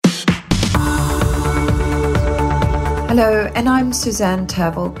Hello, and I'm Suzanne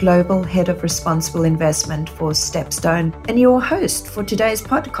Tavill, Global Head of Responsible Investment for Stepstone, and your host for today's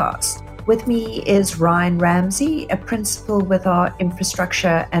podcast. With me is Ryan Ramsey, a principal with our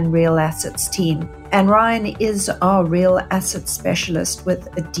infrastructure and real assets team. And Ryan is our real asset specialist with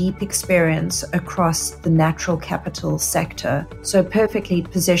a deep experience across the natural capital sector, so perfectly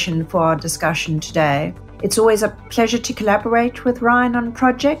positioned for our discussion today. It's always a pleasure to collaborate with Ryan on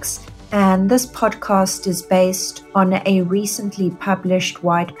projects, and this podcast is based on a recently published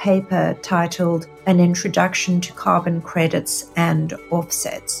white paper titled An Introduction to Carbon Credits and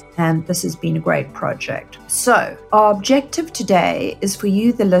Offsets. And this has been a great project. So our objective today is for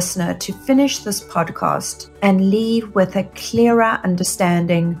you, the listener, to finish this podcast and leave with a clearer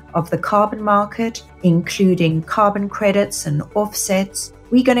understanding of the carbon market, including carbon credits and offsets.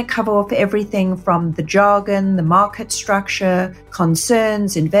 We're going to cover off everything from the jargon, the market structure,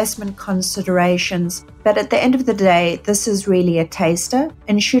 concerns, investment considerations. But at the end of the day, this is really a taster.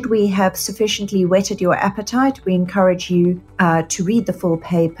 And should we have sufficiently whetted your appetite, we encourage you to read the full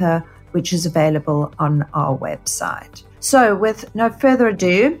paper, which is available on our website. So with no further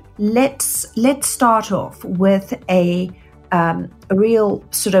ado, let's start off with a real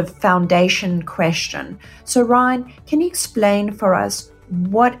sort of foundation question. So Ryan, can you explain for us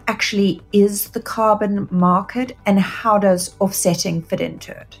what actually is the carbon market and how does offsetting fit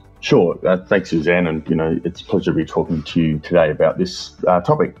into it? Sure. Thanks, Suzanne. And, it's a pleasure to be talking to you today about this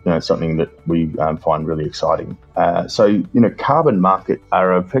topic, something that we find really exciting. Carbon markets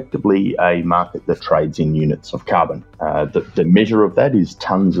are effectively a market that trades in units of carbon. The measure of that is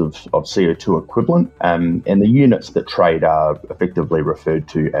tons of CO2 equivalent, and the units that trade are effectively referred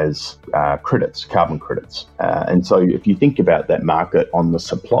to as credits, carbon credits. And so if you think about that market on the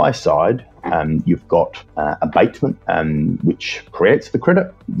supply side, you've got abatement, which creates the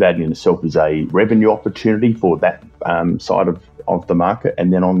credit. That in itself is a revenue opportunity for that side of the market.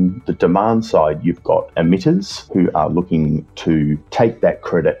 And then on the demand side, you've got emitters who are looking to take that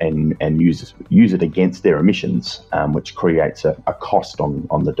credit and use it against their emissions, which creates a cost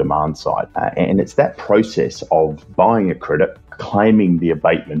on the demand side. And it's that process of buying a credit, claiming the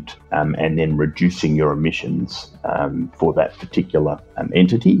abatement, and then reducing your emissions for that particular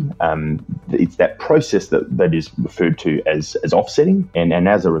entity. It's that process that is referred to as offsetting, and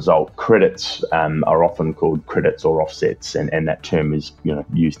as a result, credits are often called credits or offsets, and that term is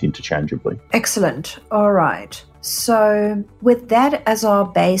used interchangeably. Excellent. All right. So with that as our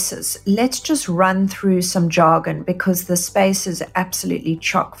basis, let's just run through some jargon because the space is absolutely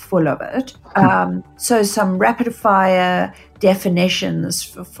chock full of it. So some rapid fire definitions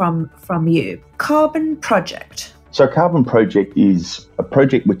from you. Carbon project. So carbon project is a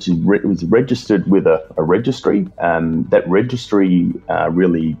project which is registered with a registry. That registry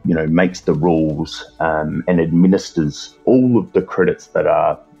really makes the rules and administers all of the credits that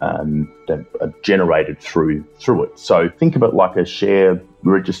are generated through it. So think of it like a share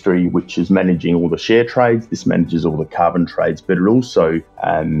registry, which is managing all the share trades. This manages all the carbon trades, but it also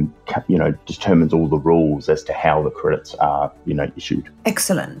determines all the rules as to how the credits are issued.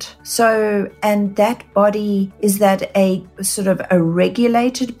 Excellent. So, and that body, is that a sort of a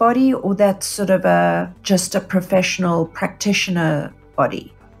regulated body, or that's sort of just a professional practitioner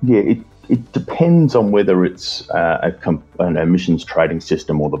body? Yeah, it depends on whether it's an emissions trading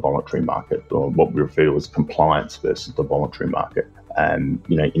system or the voluntary market, or what we refer to as compliance versus the voluntary market.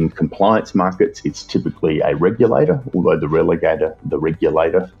 In compliance markets, it's typically a regulator, although the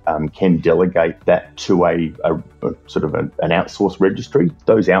regulator can delegate that to a sort of an outsourced registry.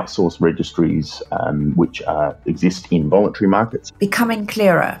 Those outsourced registries, which exist in voluntary markets. Becoming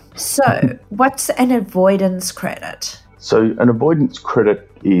clearer. So, what's an avoidance credit? So an avoidance credit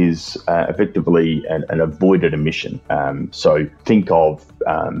is effectively an avoided emission. So think of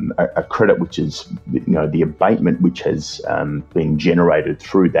a credit which is, the abatement which has been generated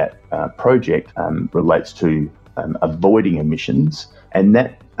through that project relates to avoiding emissions. And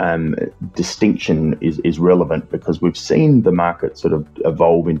that distinction is relevant because we've seen the market sort of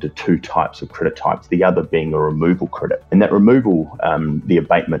evolve into two types of credit types, the other being a removal credit. And that removal, the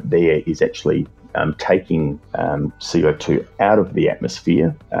abatement there is actually taking CO2 out of the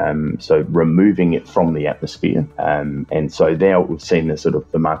atmosphere, so removing it from the atmosphere. And so now we've seen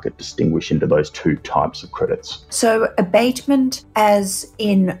the market distinguish into those two types of credits. So abatement as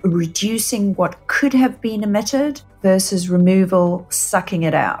in reducing what could have been emitted versus removal, sucking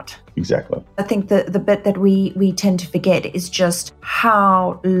it out. Exactly. I think the bit that we tend to forget is just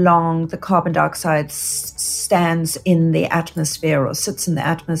how long the carbon dioxide stands in the atmosphere or sits in the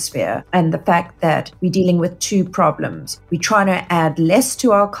atmosphere, and the fact that we're dealing with two problems. We're trying to add less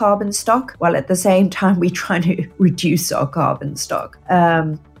to our carbon stock, while at the same time we're trying to reduce our carbon stock.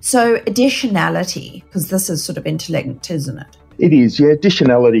 So additionality, because this is sort of interlinked, isn't it? It is, yeah.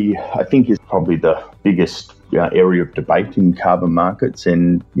 Additionality, I think, is probably the biggest area of debate in carbon markets.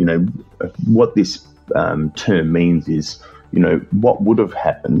 And, what this term means is, what would have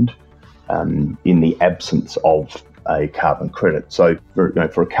happened in the absence of a carbon credit. So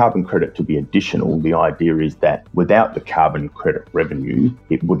for a carbon credit to be additional, the idea is that without the carbon credit revenue,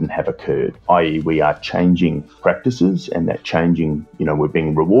 it wouldn't have occurred, i.e. we are changing practices, and that changing, we're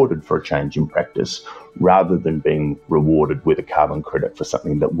being rewarded for a change in practice rather than being rewarded with a carbon credit for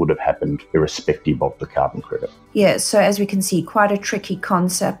something that would have happened irrespective of the carbon credit. Yeah, so as we can see, quite a tricky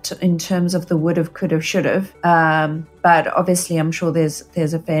concept in terms of the would have, could have, should have. But obviously, I'm sure there's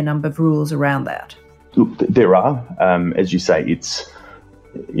a fair number of rules around that. Look, there are, as you say, it's,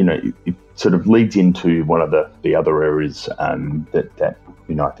 it sort of leads into one of the other areas that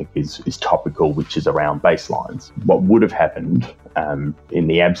I think is topical, which is around baselines. What would have happened in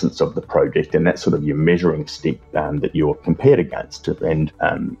the absence of the project, and that's sort of your measuring stick that you're compared against.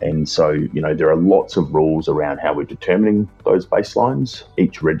 And so, there are lots of rules around how we're determining those baselines.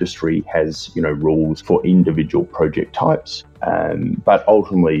 Each registry has, rules for individual project types. But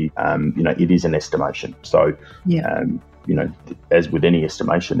ultimately, it is an estimation. So, as with any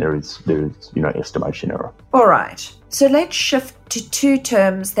estimation, there is estimation error. All right. So let's shift to two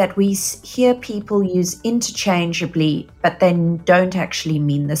terms that we hear people use interchangeably, but then don't actually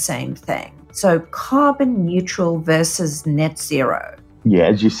mean the same thing. So carbon neutral versus net zero. Yeah,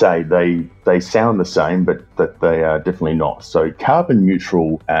 as you say, they sound the same, but that they are definitely not. So carbon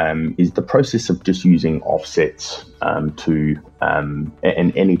neutral is the process of just using offsets and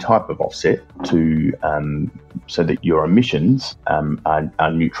any type of offset to so that your emissions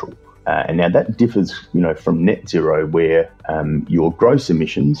are neutral. And now that differs, from net zero, where your gross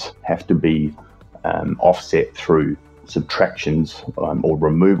emissions have to be offset through subtractions or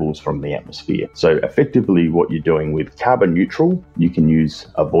removals from the atmosphere. So effectively what you're doing with carbon neutral, you can use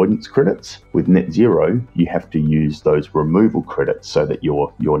avoidance credits. With net zero, you have to use those removal credits so that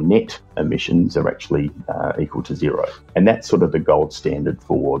your net emissions are actually equal to zero. And that's sort of the gold standard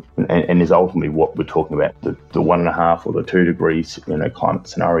for, and is ultimately what we're talking about, the 1.5 or the 2 degrees climate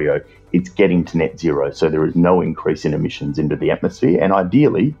scenario. It's getting to net zero, so there is no increase in emissions into the atmosphere, and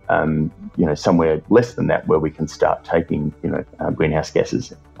ideally, somewhere less than that, where we can start taking, greenhouse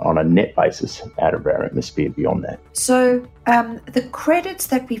gases on a net basis out of our atmosphere beyond that. So the credits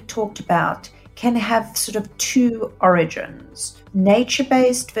that we've talked about can have sort of two origins: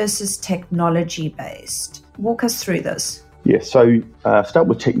 nature-based versus technology-based. Walk us through this. Yeah, so start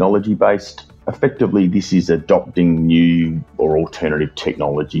with technology-based. Effectively, this is adopting new or alternative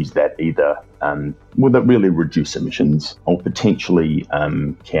technologies that either that really reduce emissions or potentially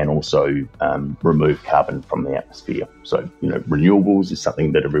can also remove carbon from the atmosphere. So, renewables is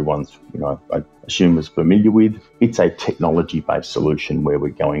something that everyone's, I assume is familiar with. It's a technology-based solution where we're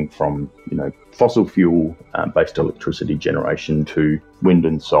going from, fossil fuel based electricity generation to wind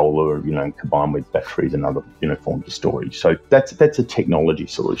and solar, combined with batteries and other, forms of storage. So that's a technology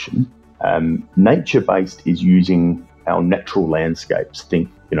solution. Nature-based is using our natural landscapes. Think,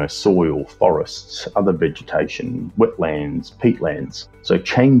 soil, forests, other vegetation, wetlands, peatlands. So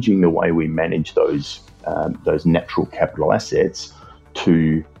changing the way we manage those natural capital assets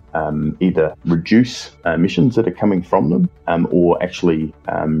to either reduce emissions that are coming from them or actually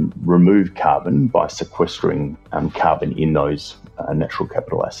remove carbon by sequestering carbon in those natural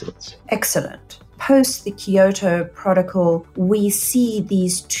capital assets. Excellent. Post the Kyoto Protocol, we see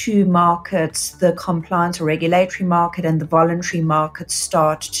these two markets, the compliance or regulatory market and the voluntary market,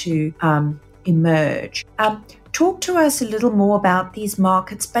 start to emerge. Talk to us a little more about these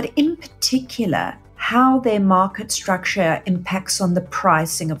markets, but in particular, how their market structure impacts on the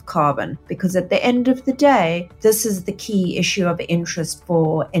pricing of carbon, because at the end of the day, this is the key issue of interest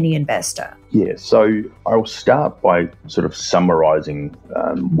for any investor. Yeah, so I'll start by sort of summarising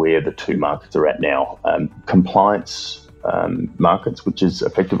where the two markets are at now. Compliance markets, which is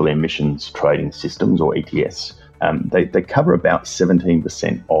effectively emissions trading systems or ETS, they cover about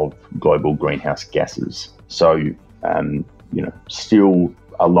 17% of global greenhouse gases. So, still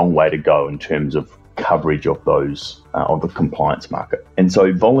a long way to go in terms of coverage of those of the compliance market. And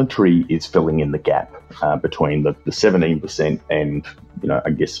so voluntary is filling in the gap between the 17% and, I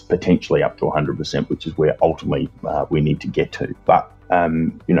guess potentially up to 100%, which is where ultimately we need to get to. But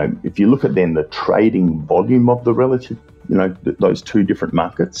if you look at then the trading volume of the relative, those two different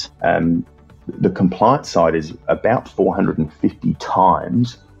markets, the compliance side is about 450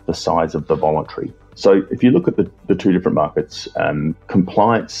 times the size of the voluntary. So if you look at the two different markets,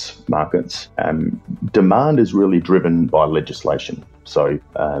 compliance markets, demand is really driven by legislation. So,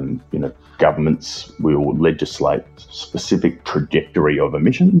 governments will legislate specific trajectory of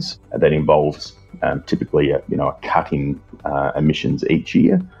emissions that involves typically a cut in emissions each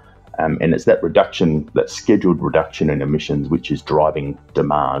year. And it's that reduction, that scheduled reduction in emissions, which is driving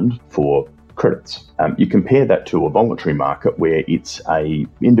demand for credits. You compare that to a voluntary market where it's a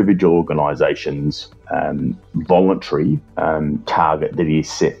individual organisation's voluntary target that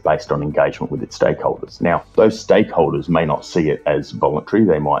is set based on engagement with its stakeholders. Now, those stakeholders may not see it as voluntary.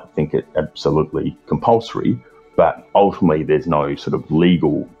 They might think it absolutely compulsory, but ultimately there's no sort of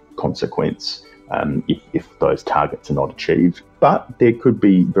legal consequence if those targets are not achieved. But there could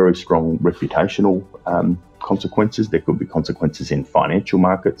be very strong reputational consequences. There could be consequences in financial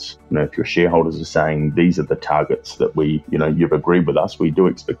markets. If your shareholders are saying these are the targets that you've agreed with us, we do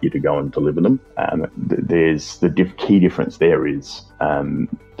expect you to go and deliver them. There's the key difference there is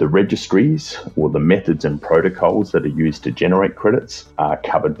the registries or the methods and protocols that are used to generate credits are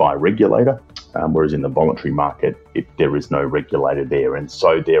covered by a regulator. Whereas in the voluntary market, there is no regulator there. And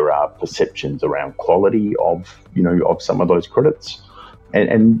so there are perceptions around quality of some of those credits.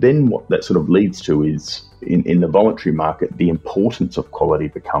 And then what that sort of leads to is in the voluntary market, the importance of quality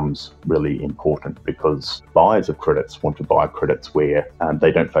becomes really important because buyers of credits want to buy credits where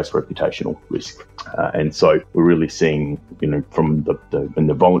they don't face reputational risk. And so we're really seeing, from in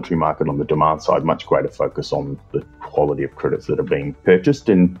the voluntary market on the demand side, much greater focus on the quality of credits that are being purchased.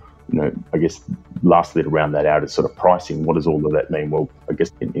 And I guess lastly to round that out is sort of pricing. What does all of that mean? Well, I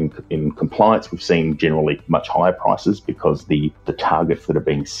guess in compliance, we've seen generally much higher prices because the targets that are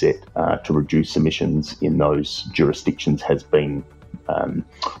being set to reduce emissions in those jurisdictions has been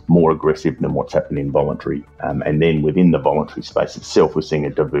more aggressive than what's happened in voluntary. And then within the voluntary space itself, we're seeing a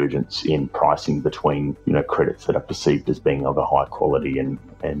divergence in pricing between, credits that are perceived as being of a high quality and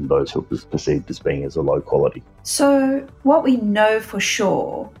those who are perceived as being as a low quality. So what we know for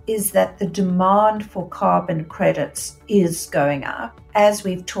sure is that the demand for carbon credits is going up. As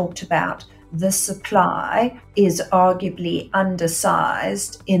we've talked about, the supply is arguably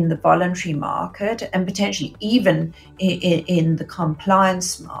undersized in the voluntary market and potentially even in the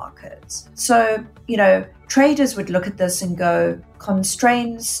compliance markets. So, traders would look at this and go,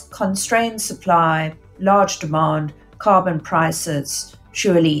 constrained supply, large demand, carbon prices,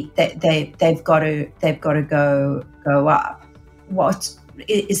 surely they've got to go up. What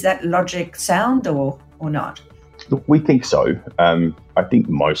is that logic sound or not? Look, we think so. I think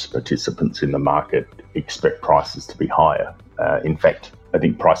most participants in the market expect prices to be higher. In fact, I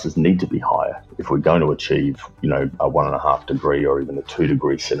think prices need to be higher. If we're going to achieve, a 1.5 degree or even a 2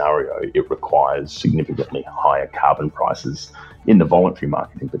 degree scenario, it requires significantly higher carbon prices in the voluntary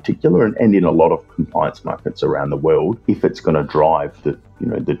market in particular, and in a lot of compliance markets around the world, if it's going to drive the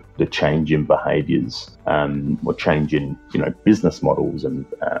change in behaviours or change in business models and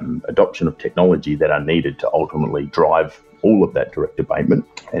adoption of technology that are needed to ultimately drive all of that direct abatement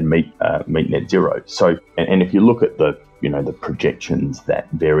and meet net zero. So, and if you look at the projections that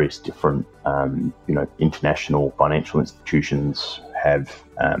various different international financial institutions have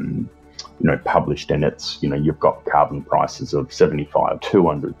published, and it's you've got carbon prices of $75,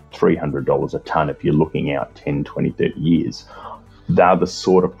 $200, $300 a tonne if you're looking out 10, 20, 30 years. They're the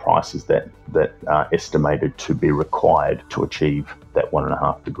sort of prices that are estimated to be required to achieve that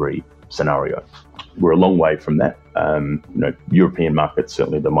 1.5 degree scenario. We're a long way from that. European market's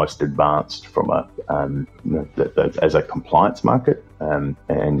certainly the most advanced from as a compliance market, and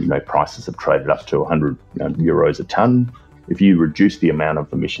prices have traded up to 100 euros a tonne. If you reduce the amount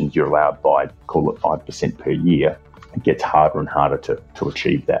of emissions you're allowed by, call it 5% per year, it gets harder and harder to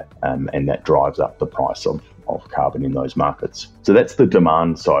achieve that, and that drives up the price of carbon in those markets. So that's the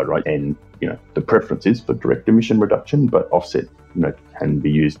demand side, right? And the preference is for direct emission reduction, but offset can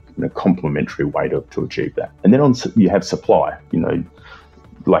be used in a complementary way to achieve that. And then you have supply.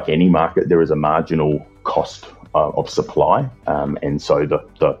 Like any market, there is a marginal cost of supply, and so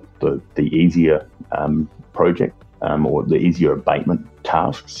the easier project or the easier abatement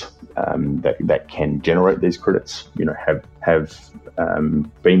tasks that can generate these credits, have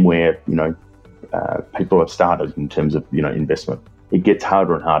been where people have started in terms of investment. It gets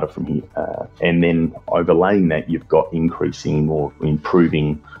harder and harder from here, and then overlaying that, you've got increasing or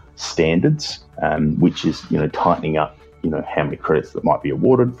improving standards, which is tightening up how many credits that might be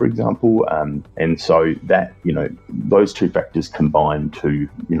awarded, for example. And so that, those two factors combine to,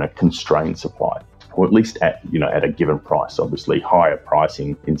 constrain supply, or at least at a given price. Obviously, higher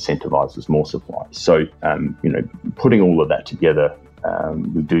pricing incentivizes more supply. So, putting all of that together,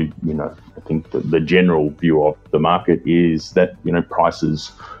 we do, I think the general view of the market is that,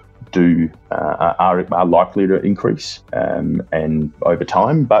 prices are likely to increase and over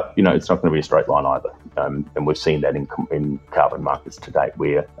time, but it's not going to be a straight line either. And we've seen that in carbon markets to date,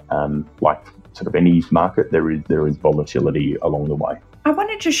 where like sort of any market, there is volatility along the way. I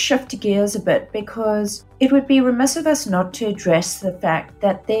wanted to shift gears a bit, because it would be remiss of us not to address the fact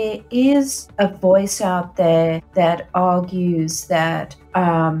that there is a voice out there that argues that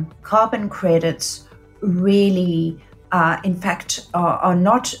carbon credits really, in fact, are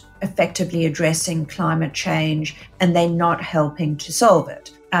not effectively addressing climate change, and they're not helping to solve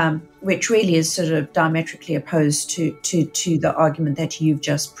it, which really is sort of diametrically opposed to the argument that you've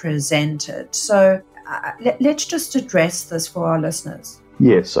just presented. So let's just address this for our listeners.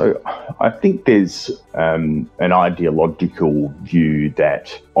 Yeah, so I think there's an ideological view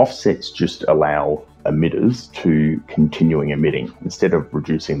that offsets just allow emitters to continuing emitting. Instead of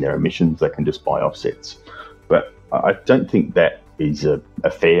reducing their emissions, they can just buy offsets. But I don't think that is a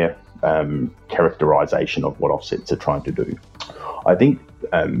fair characterization of what offsets are trying to do. I think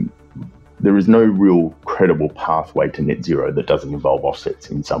there is no real credible pathway to net zero that doesn't involve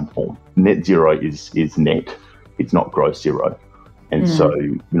offsets in some form. Net zero is net, it's not gross zero. And so,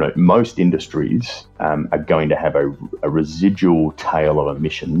 most industries are going to have a residual tail of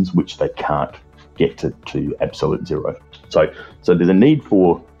emissions which they can't get to absolute zero. So there's a need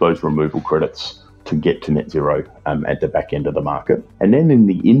for those removal credits to get to net zero at the back end of the market. And then in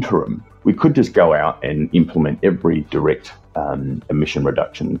the interim, we could just go out and implement every direct emission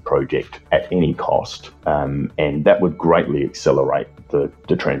reduction project at any cost, and that would greatly accelerate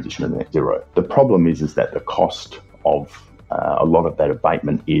the transition to net zero. The problem is that the cost of a lot of that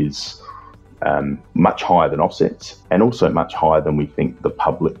abatement is much higher than offsets, and also much higher than we think the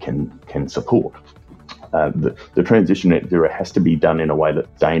public can support. The transition to net zero has to be done in a way that's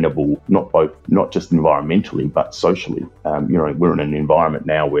sustainable, not just environmentally, but socially. We're in an environment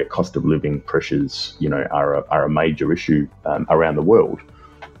now where cost of living pressures, are a major issue around the world.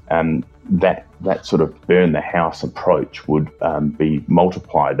 That sort of burn the house approach would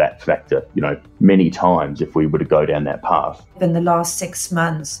multiply that factor, many times if we were to go down that path. In the last 6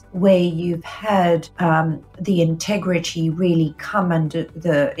 months, where you've had the integrity really come under,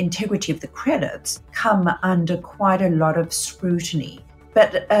 the integrity of the credits come under quite a lot of scrutiny.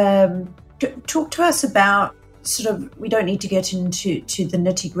 But talk to us about we don't need to get into the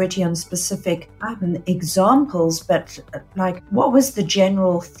nitty-gritty on specific examples, but like, what was the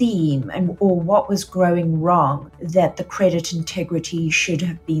general theme or what was going wrong that the credit integrity should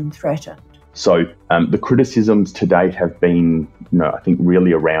have been threatened? So the criticisms to date have been, I think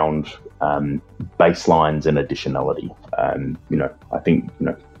really around baselines and additionality. I think,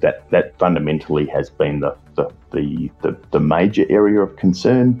 that fundamentally has been the major area of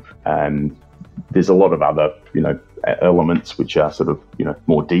concern. There's a lot of other, elements which are sort of,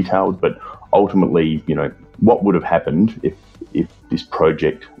 more detailed, but ultimately, what would have happened if this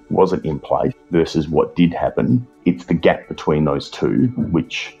project wasn't in place versus what did happen? It's the gap between those two,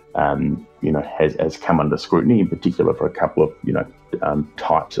 which, has come under scrutiny, in particular for a couple of,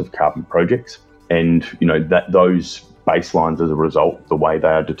 types of carbon projects. And, that those baselines, as a result, the way they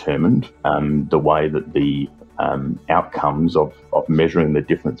are determined, the way that the outcomes of measuring the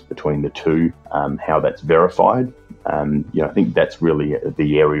difference between the two, how that's verified. I think that's really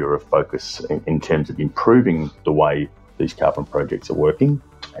the area of focus in terms of improving the way these carbon projects are working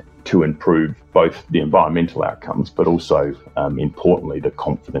to improve both the environmental outcomes, but also, importantly, the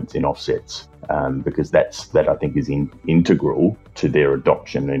confidence in offsets, because that I think is integral to their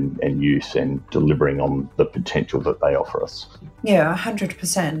adoption and use and delivering on the potential that they offer us. Yeah,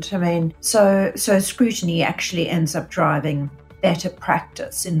 100%. I mean, so scrutiny actually ends up driving better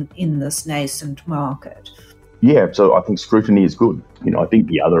practice in this nascent market. Yeah, so I think scrutiny is good. I think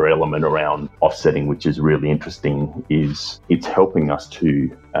the other element around offsetting, which is really interesting, is it's helping us to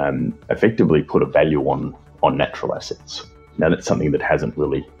effectively put a value on natural assets. Now, that's something that hasn't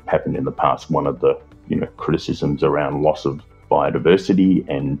really happened in the past. One of the criticisms around loss of biodiversity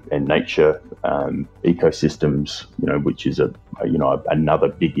and nature ecosystems, which is another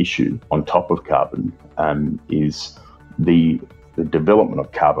big issue on top of carbon, is the development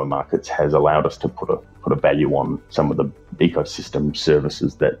of carbon markets has allowed us to put a value on some of the ecosystem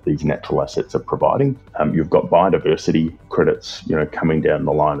services that these natural assets are providing. You've got biodiversity credits, coming down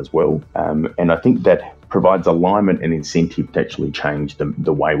the line as well, and I think that provides alignment and incentive to actually change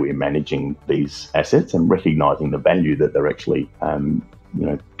the way we're managing these assets and recognising the value that they're actually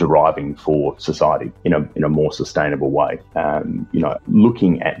deriving for society in a more sustainable way.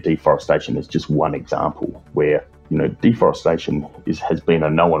 Looking at deforestation is just one example where deforestation has been a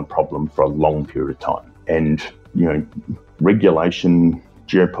known problem for a long period of time, and regulation,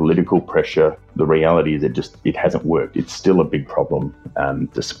 geopolitical pressure. The reality is it hasn't worked. It's still a big problem,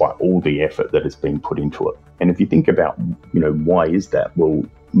 despite all the effort that has been put into it. And if you think about, why is that? Well,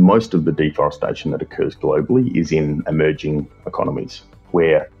 most of the deforestation that occurs globally is in emerging economies,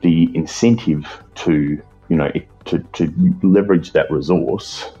 where the incentive to leverage that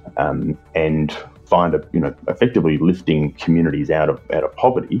resource and find effectively lifting communities out of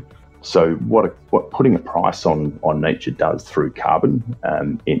poverty. So what putting a price on nature does through carbon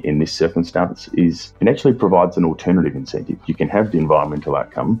in this circumstance is it actually provides an alternative incentive. You can have the environmental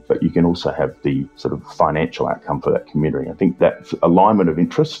outcome, but you can also have the sort of financial outcome for that community. I think that alignment of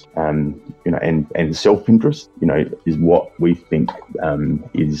interest and self-interest, is what we think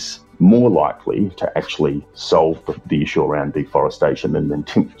is more likely to actually solve the issue around deforestation than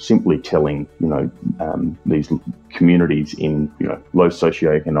simply telling these communities in low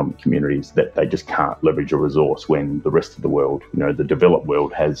socioeconomic communities that they just can't leverage a resource when the rest of the world, the developed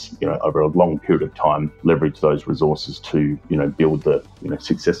world, has over a long period of time leveraged those resources to build the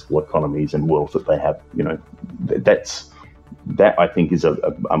successful economies and wealth that they have. That I think is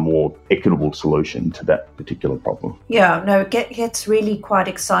a more equitable solution to that particular problem. Yeah, no, it gets really quite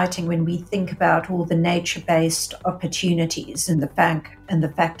exciting when we think about all the nature-based opportunities and the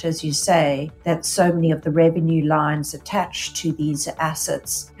fact, as you say, that so many of the revenue lines attached to these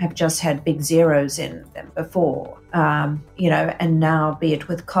assets have just had big zeros in them before. And now, be it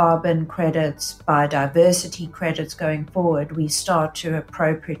with carbon credits, biodiversity credits going forward, we start to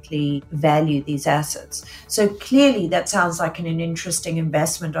appropriately value these assets. So clearly that sounds like an interesting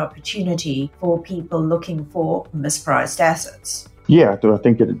investment opportunity for people looking for mispriced assets. Yeah, I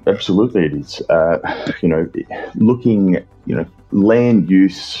think absolutely it is. Looking, land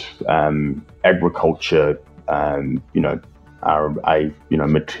use, agriculture, are a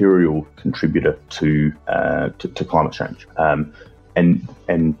material contributor to climate change. And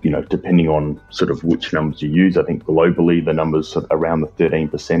depending on sort of which numbers you use, I think globally the numbers are around the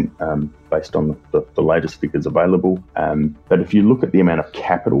 13%, based on the latest figures available. But if you look at the amount of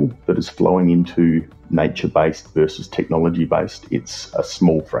capital that is flowing into nature-based versus technology-based, it's a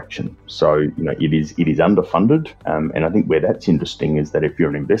small fraction. So it is underfunded, and I think where that's interesting is that if you're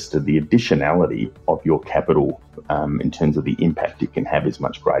an investor, the additionality of your capital in terms of the impact it can have is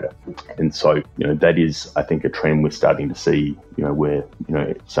much greater. And so that is, I think, a trend we're starting to see. Where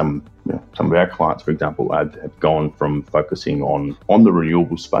some of our clients, for example, have gone from focusing on the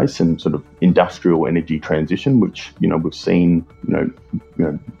renewable space and sort of industrial energy transition, which we've seen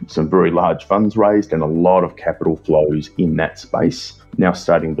some very large funds raised and a lot of capital flows in that space. Now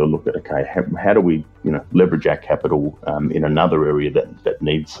starting to look at, okay, how do we leverage our capital in another area that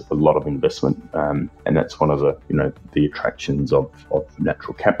needs a lot of investment, and that's one of the attractions of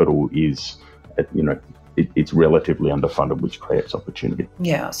natural capital is it's relatively underfunded, which creates opportunity.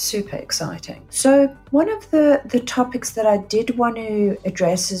 Yeah, super exciting. So one of the topics that I did want to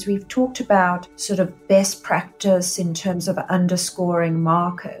address is we've talked about sort of best practice in terms of underscoring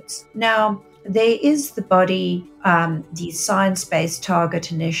markets. Now, there is the body, the Science-Based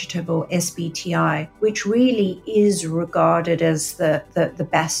Target Initiative, or SBTI, which really is regarded as the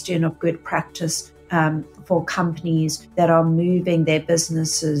bastion of good practice for companies that are moving their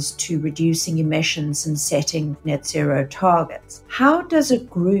businesses to reducing emissions and setting net zero targets. How does a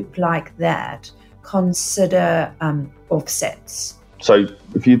group like that consider offsets? So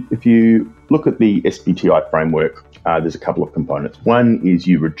if you look at the SBTI framework, there's a couple of components. One is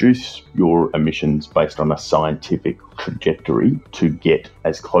you reduce your emissions based on a scientific trajectory to get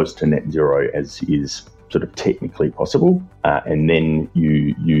as close to net zero as is sort of technically possible, and then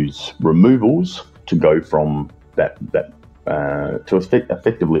you use removals to go from that to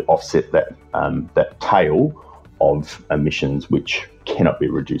effectively offset that tail of emissions which cannot be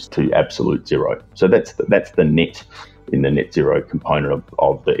reduced to absolute zero. So that's the net in the net zero component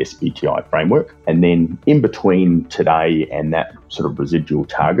of the SBTI framework. And then in between today and that sort of residual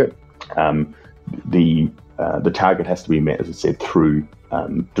target, the target has to be met, as I said, through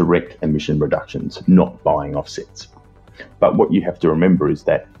direct emission reductions, not buying offsets. But what you have to remember is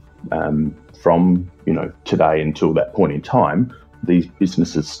that from today until that point in time, these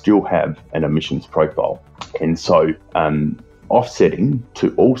businesses still have an emissions profile, and so offsetting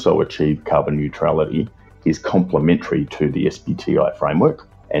to also achieve carbon neutrality is complementary to the SBTI framework.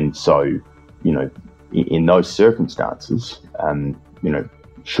 And so in those circumstances,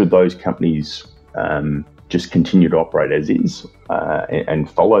 should those companies just continue to operate as is and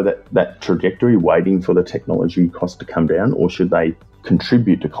follow that trajectory, waiting for the technology cost to come down, or should they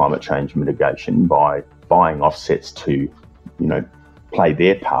contribute to climate change mitigation by buying offsets to, play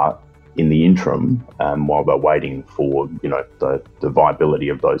their part in the interim while they're waiting for, the viability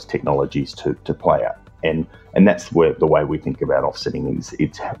of those technologies to play out? And that's the way we think about offsetting is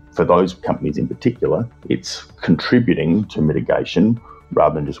it's for those companies in particular, it's contributing to mitigation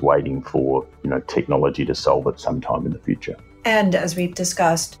rather than just waiting for, technology to solve it sometime in the future. And as we've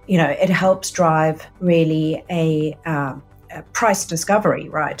discussed, it helps drive really a price discovery,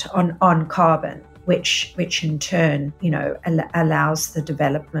 right, on carbon, which in turn, allows the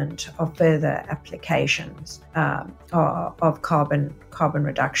development of further applications of carbon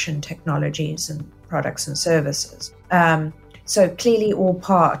reduction technologies and products and services. So clearly all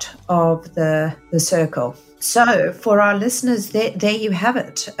part of the circle. So for our listeners, there you have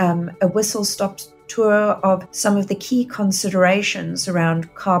it, a whistle-stop tour of some of the key considerations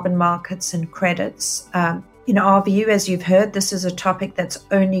around carbon markets and credits. In our view, as you've heard, this is a topic that's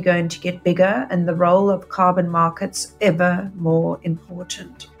only going to get bigger, and the role of carbon markets ever more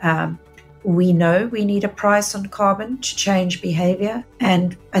important. We know we need a price on carbon to change behavior,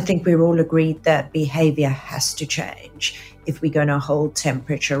 and I think we're all agreed that behavior has to change if we're going to hold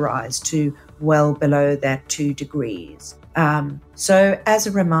temperature rise to well below that 2 degrees. So as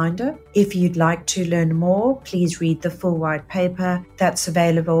a reminder, if you'd like to learn more, please read the full white paper that's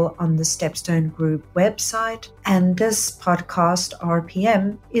available on the Stepstone Group website. And this podcast,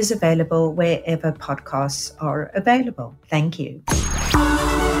 RPM, is available wherever podcasts are available. Thank you.